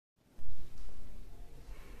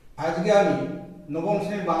আজকে আমি নবম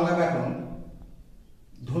শ্রেণীর বাংলা ব্যাকরণ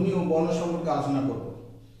ধ্বনি ও বর্ণ সম্পর্কে আলোচনা করব।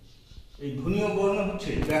 এই ধ্বনি ও বর্ণ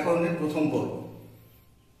হচ্ছে ব্যাকরণের প্রথম পর্ব।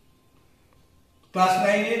 ক্লাস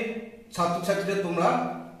 9-এর ছাত্রছাত্রীরা তোমরা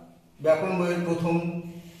ব্যাকরণ বইয়ের প্রথম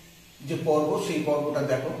যে পর্ব সেই পর্বটা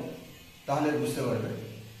দেখো, তাহলে বুঝতে পারবে।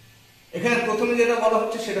 এখানে প্রথমে যেটা বলা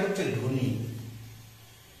হচ্ছে সেটা হচ্ছে ধ্বনি,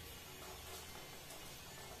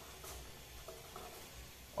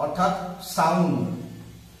 অর্থাৎ সাউন্ড।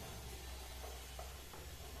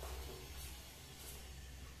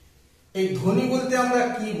 এই ধ্বনি বলতে আমরা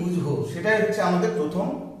কি বুঝবো সেটাই হচ্ছে আমাদের প্রথম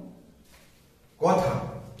কথা।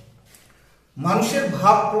 মানুষের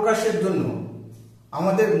ভাব প্রকাশের জন্য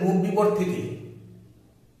আমাদের মুখ বিবর থেকে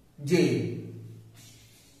যে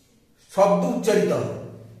শব্দ উচ্চারিত হয়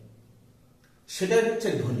সেটাই হচ্ছে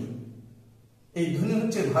ধ্বনি। এই ধ্বনি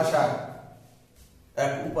হচ্ছে ভাষার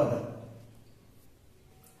এক উপাদান।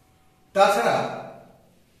 তাছাড়া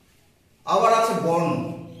আবার আছে বর্ণ,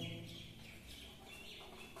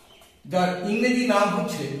 যার ইংরেজি নাম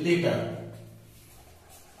হচ্ছে লেটার।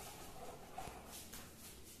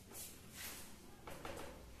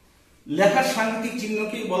 লেখার সাংকেতিক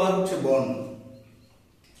চিহ্নকেই বলা হচ্ছে বর্ণ।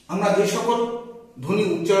 আমরা যে সকল ধ্বনি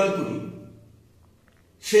উচ্চারণ করি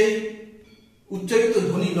সেই উচ্চারিত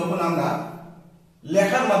ধ্বনি যখন আমরা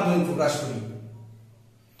লেখার মাধ্যমে প্রকাশ করি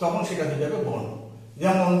তখন সেটা হয়ে যাবে বর্ণ।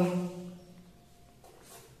 যেমন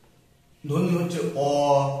ধ্বনি হচ্ছে অ,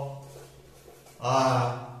 আ,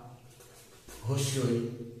 হস্যই।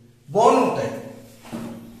 বর্ণটাই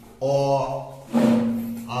অ,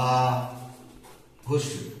 আ,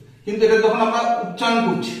 হস্যই, কিন্তু এটা যখন আমরা উচ্চারণ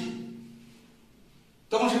করছি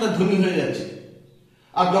তখন সেটা ধ্বনি হয়ে যাচ্ছে।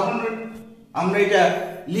 আর যখন আমরা এটা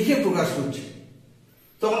লিখে প্রকাশ করছি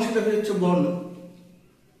তখন সেটা হয়ে যাচ্ছে বর্ণ।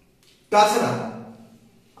 তাছাড়া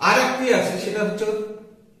আর একটি আছে, সেটা হচ্ছে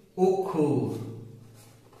অক্ষর,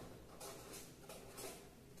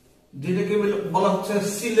 যেটাকে বলা হচ্ছে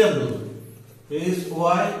সিলেবল,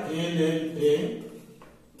 SYLLABLE।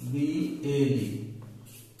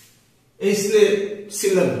 এই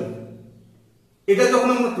সিলেবল এটা যখন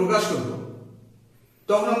আমরা প্রকাশ করব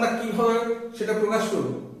তখন আমরা কিভাবে সেটা প্রকাশ করব?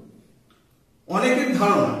 অনেকের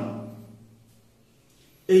ধারণা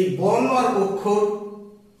এই বর্ণ আর অক্ষর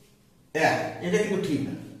এক, এটা কিন্তু ঠিক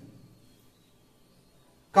না।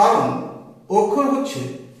 কারণ অক্ষর হচ্ছে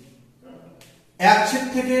এক ছেদ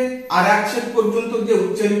থেকে আর এক ছেদ পর্যন্ত যে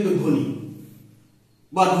উচ্চারিত ধ্বনি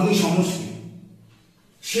বা ধ্বনি সমষ্টি,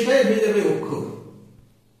 সেটাই হয়ে যাবে অক্ষর।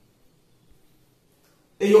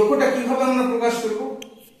 এই অক্ষরটা কিভাবে আমরা প্রকাশ করব?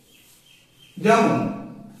 যেমন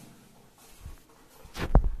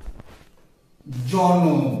জন,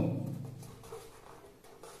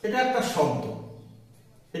 এটা একটা শব্দ।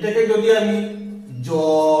 এটাকে যদি আমি জ,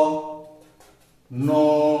 ন,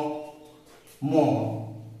 ম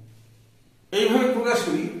এইভাবে প্রকাশ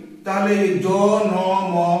করি তাহলে জ, ন,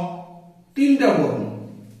 ম তিনটা বর্ণ।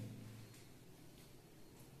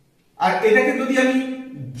 আর এটাকে যদি আমি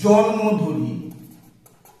জন্ম ধরি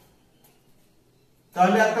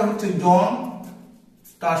তাহলে একটা হচ্ছে জন,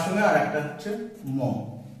 তার সঙ্গে আর একটা হচ্ছে ম।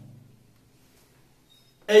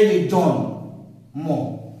 এই যে জন, ম,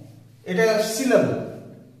 এটা সিলেবল,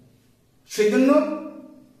 সেই জন্য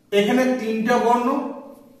এখানে তিনটা বর্ণ,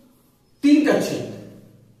 তিনটা ছেদ।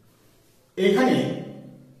 এখানে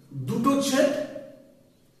দুটো ছেদ,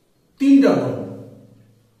 তিনটা বর্ণ।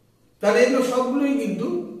 তাহলে এগুলো সবগুলোই কিন্তু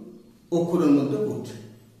অক্ষরের মধ্যে পড়ছে।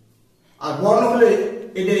 আর বর্ণ হলে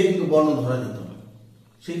এটাই কিন্তু বর্ণ ধরা যেত না,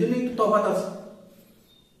 সেই জন্য একটু তফাৎ আছে।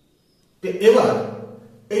 এবার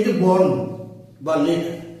এই যে বর্ণ বা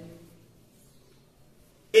লেটার,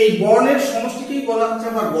 এই বর্ণের সমষ্টিকেই বলা হচ্ছে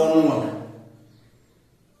আবার বর্ণমালা।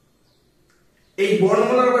 এই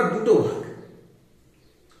বর্ণমালার আবার দুটো ভাগ,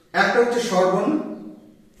 একটা হচ্ছে স্বরবর্ণ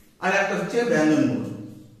আর একটা হচ্ছে ব্যঞ্জনবর্ণ।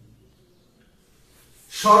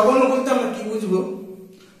 স্বরবর্ণ বলতে আমরা কি বুঝবো?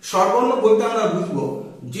 স্বরবর্ণ বলতে আমরা বুঝবো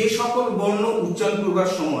যে সকল বর্ণ উচ্চারণ করবার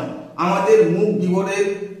সময় আমাদের মুখ বিবরের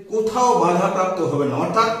কোথাও বাধাপ্রাপ্ত হবে না,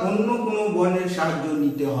 অর্থাৎ অন্য কোনো বর্ণের সাহায্য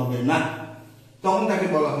নিতে হবে না, তখন তাকে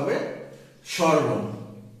বলা হবে স্বরবর্ণ।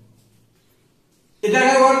 এটা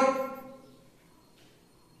আবার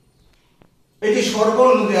এই যে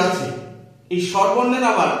স্বরবর্ণ যে আছে, এই স্বরবর্ণের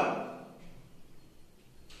আবার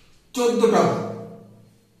 14টা ভাগ,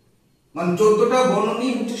 মানে 14টা বর্ণ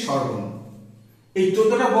নিয়ে হচ্ছে স্বরবর্ণ। এই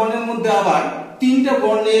 14টা বর্ণের মধ্যে আবার 3টা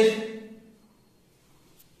বর্ণের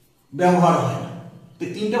ব্যবহার হয় না। তো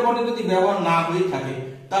 3টা বর্ণের যদি ব্যবহার না হয়ে থাকে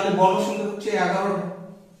তাহলে বর্ণ সংখ্যা হচ্ছে 11টা।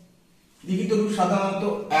 লিখিত রূপ সাধারণত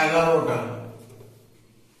 11টা।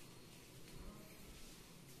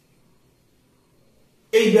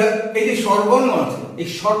 এই যে স্বরবর্ণ আছে, এই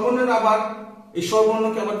স্বরবর্ণের আবার এই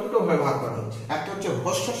স্বরবর্ণকে আবার দুটো ভাগে ভাগ করা হচ্ছে, একটা হচ্ছে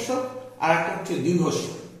হ্রস্বস্ব আর একটা হচ্ছে দীর্ঘস্ব।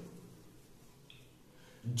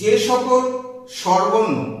 যে সকল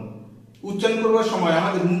স্বরবর্ণ উচ্চারণ করবার সময়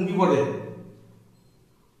আমাদের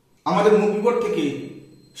মুখ বিবর থেকে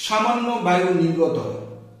সামান্য বায়ু নির্গত হয়,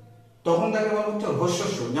 তখন তাকে বলা হচ্ছে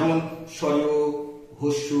হ্রস্বস্ব। যেমন সয়,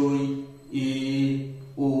 হস্যই, এ,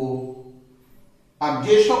 ও। আর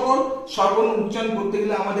যে সকল স্বরবর্ণ উচ্চারণ করতে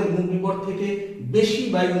গেলে আমাদের মুখ বিবর থেকে বেশি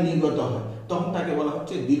বায়ু নির্গত হয়, তখন তাকে বলা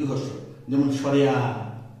হচ্ছে দীর্ঘস্ব। যেমন সরেয়া,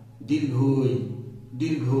 দীর্ঘই,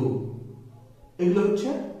 দীর্ঘ, এগুলো হচ্ছে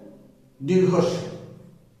দীর্ঘস্ব।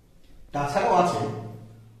 তাছাড়াও আছে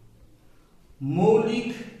মৌলিক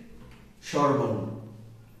স্বরবর্ণ।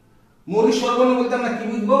 মৌলিক স্বরবর্ণ বলতে আমরা কি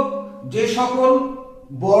বুঝবো? যে সকল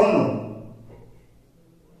বর্ণ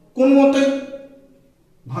কোন মতেই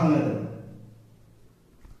ভাঙা যাবে,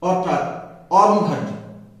 অর্থাৎ অবিভাজ্য,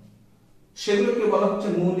 সেগুলোকে বলা হচ্ছে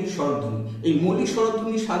মৌলিক স্বরধ্বনি। এই মৌলিক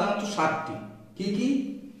স্বরধ্বনি সাধারণত 7টি। কি কি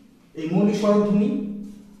এই মৌলিক স্বরধ্বনি?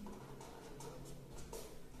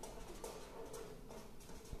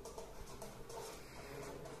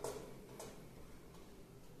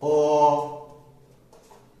 অ,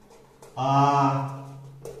 আ,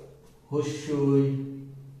 হস্যই,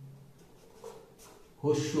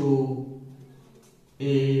 হস্য,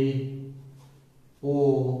 এ, ও,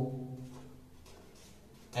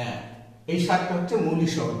 এই 7টা হচ্ছে মৌলিক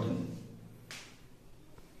স্বরধ্বনি।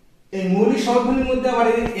 এই মৌলিক স্বরধ্বনির মধ্যে আবার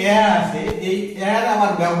এই এ আছে, এই এর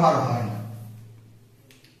আবার ব্যবহার হয় না,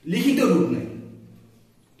 লিখিত রূপ নেই।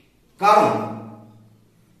 কারণ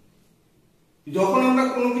যখন আমরা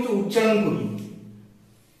কোনো কিছু উচ্চারণ করি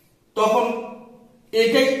তখন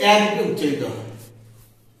এটাই এককে উচ্চারিত হয়।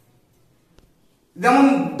 যেমন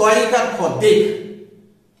দয়কার খ, দেখ,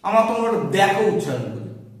 আমরা তোমরা দেখো উচ্চারণ করি,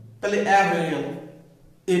 তাহলে এক হয়ে গেল,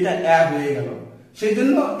 এটা এক হয়ে গেল। সেই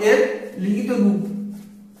জন্য এর লিখিত রূপ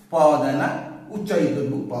পাওয়া যায় না, উচ্চারিত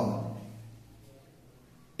রূপ পাওয়া যায়।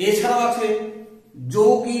 এছাড়াও আছে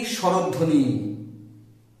যৌগিক স্বরধ্বনি।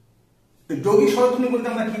 যৌগিক স্বরধ্বনি বলতে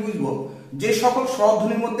আমরা কি বুঝবো? যে সকল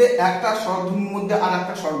স্বরধ্বনির মধ্যে একটা স্বরধ্বনির মধ্যে আর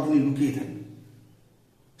একটা স্বরধ্বনি লুকিয়ে থাকে,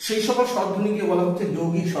 সেই সকল স্বরধ্বনিকে বলা হচ্ছে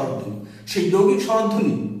যৌগিক স্বরধ্বনি। সেই যৌগিক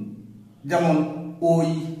স্বরধ্বনি যেমন ওই,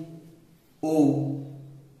 ও,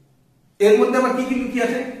 এর মধ্যে আবার কি কি লুকিয়ে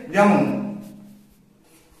আছে? যেমন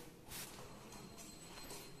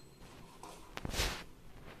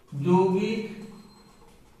যৌগিক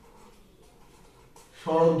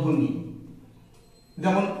স্বরধ্বনি,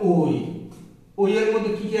 যেমন ওই, ওই এর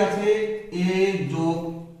মধ্যে কি কি আছে? এ যোগ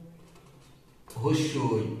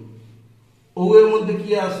হস্যই। ও এর মধ্যে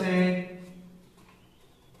কি আছে?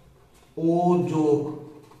 ও যোগ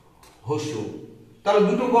হস্য। তাহলে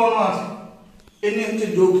দুটো বর্ণ আছে, এনে হচ্ছে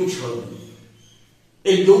যৌগিক স্বরধ্বনি।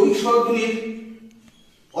 এই যৌগিক স্বরধ্বনির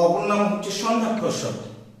অপর নাম হচ্ছে সন্ধ্যাক্ষর শব্দ।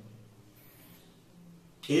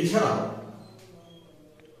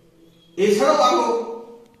 এছাড়াও আরো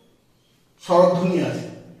স্বরধ্বনি আছে,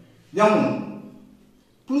 যেমন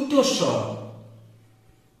প্লুতস্বর।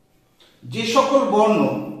 যে সকল বর্ণ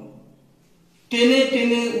টেনে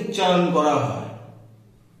টেনে উচ্চারণ করা হয়,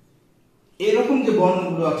 এরকম যে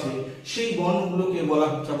বর্ণগুলো আছে সেই বর্ণগুলোকে বলা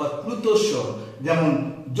হচ্ছে আবার প্লুতস্বর। যেমন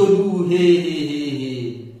যদু, হে হে হে হে,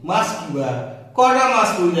 মাছ কিবা, কড়া মাছ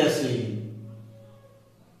কইরাছে,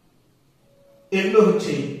 এগুলো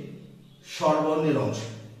হচ্ছে স্বরবর্ণের অংশ।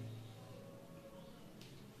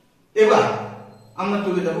 এবার আমরা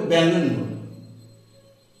চলে যাব ব্যঞ্জন বর্ণ।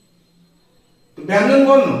 ব্যঞ্জন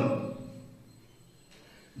বর্ণ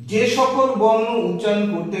যে সকল বর্ণ উচ্চারণ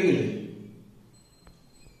করতে গেলে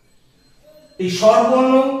এই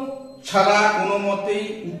স্বরবর্ণ ছাড়া কোনো মতেই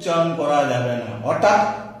উচ্চারণ করা যাবে না, অর্থাৎ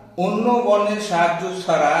অন্য বর্ণের সাহায্য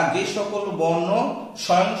ছাড়া যে সকল বর্ণ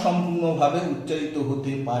স্বয়ং সম্পূর্ণভাবে উচ্চারিত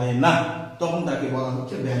হতে পারে না, তখন তাকে বলা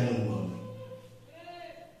হচ্ছে ব্যঞ্জন বর্ণ।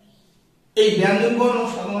 এই ব্যঞ্জন বর্ণ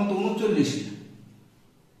সাধারণত 39টা।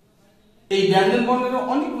 এই ব্যঞ্জন বর্ণের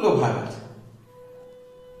অনেকগুলো ভাগ আছে।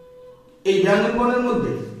 এই ব্যঞ্জন বর্ণের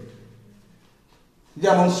মধ্যে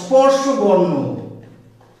যেমন স্পর্শ বর্ণ,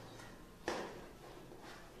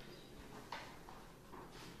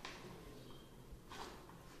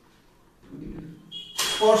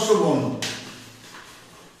 স্পর্শ বর্ণ,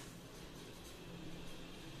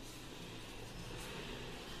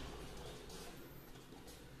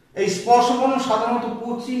 এই স্পর্শ বর্ণ সাধারণত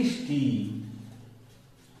 25টি।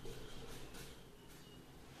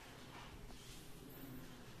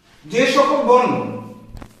 যে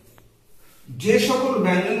সকল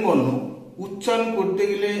ব্যঞ্জন বর্ণ উচ্চারণ করতে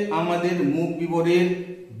গেলে আমাদের মুখ বিবরের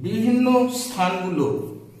বিভিন্ন স্থানগুলো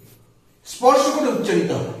স্পর্শ করে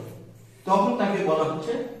উচ্চারিত হয়, তখন তাকে বলা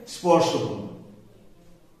হচ্ছে স্পর্শ বর্ণ।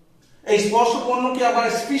 এই স্পর্শ বর্ণকে আবার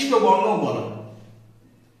স্পৃষ্ট বর্ণ বলা হয়।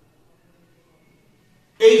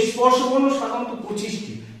 এই স্পর্শ বর্ণ সাধারণত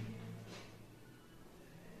 25টি।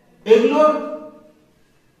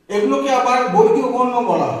 এগুলোকে আবার বর্গীয় বর্ণ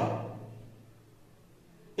বলা হয়।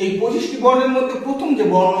 এই 25টি বর্ণের মধ্যে প্রথম যে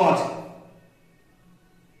বর্ণ আছে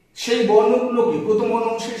সেই বর্ণগুলোকে প্রথম বর্ণ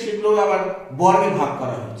অনুসারে সেগুলোকে আবার বর্গে ভাগ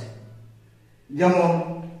করা হয়েছে। যেমন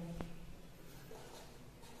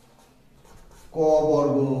ক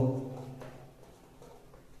বর্গ,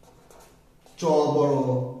 চ বর্গ,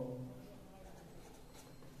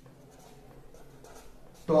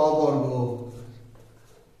 ট বর্গ,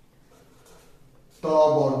 ত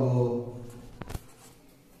বর্গ,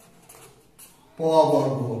 প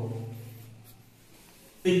বর্গ।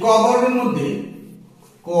 এই ক বর্গের মধ্যে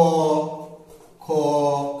ক, খ,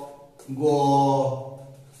 গ,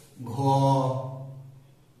 ঘ,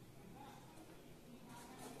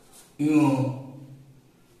 ঞ,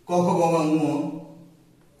 ক খ গ ঘ ঙ,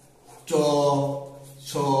 চ,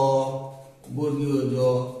 ছ, বর্গীয় জ,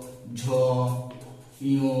 ঝ,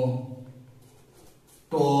 ঞ,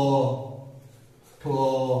 ট, ঠ,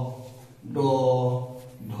 ড,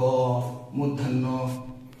 ঢ, মূর্ধন্য,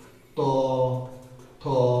 ত, থ,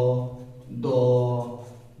 দ,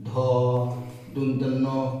 ধ, দন্ত্যন্ন,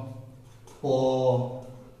 প,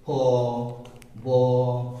 ফ, ব,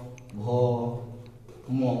 ভ,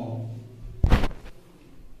 ম।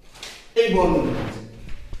 এই বর্ণগুলো আছে।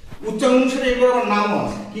 উচ্চারণ অনুসারে এগুলোর আবার নামও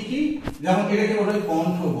আছে। কি কি? যেমন এটাকে বলা হয়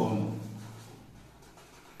কণ্ঠ বর্ণ,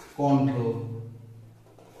 কণ্ঠ।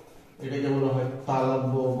 এটাকে বলা হয়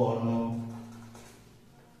তালব্য বর্ণ,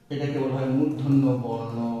 এটাকে বলা হয় মূর্ধন্য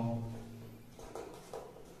বর্ণ,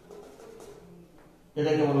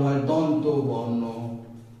 এটাকে বলা হয় দন্ত বর্ণ,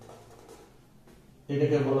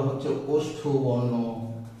 এটাকে বলা হচ্ছে ওষ্ঠ বর্ণ।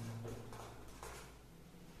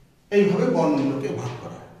 এইভাবে বর্ণগুলোকে ভাগ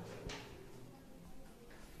করা হয়।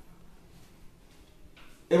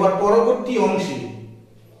 এবার পরবর্তী অংশে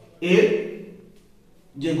এর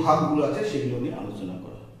যে ভাগগুলো আছে সেগুলো নিয়ে আলোচনা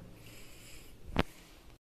করা হয়।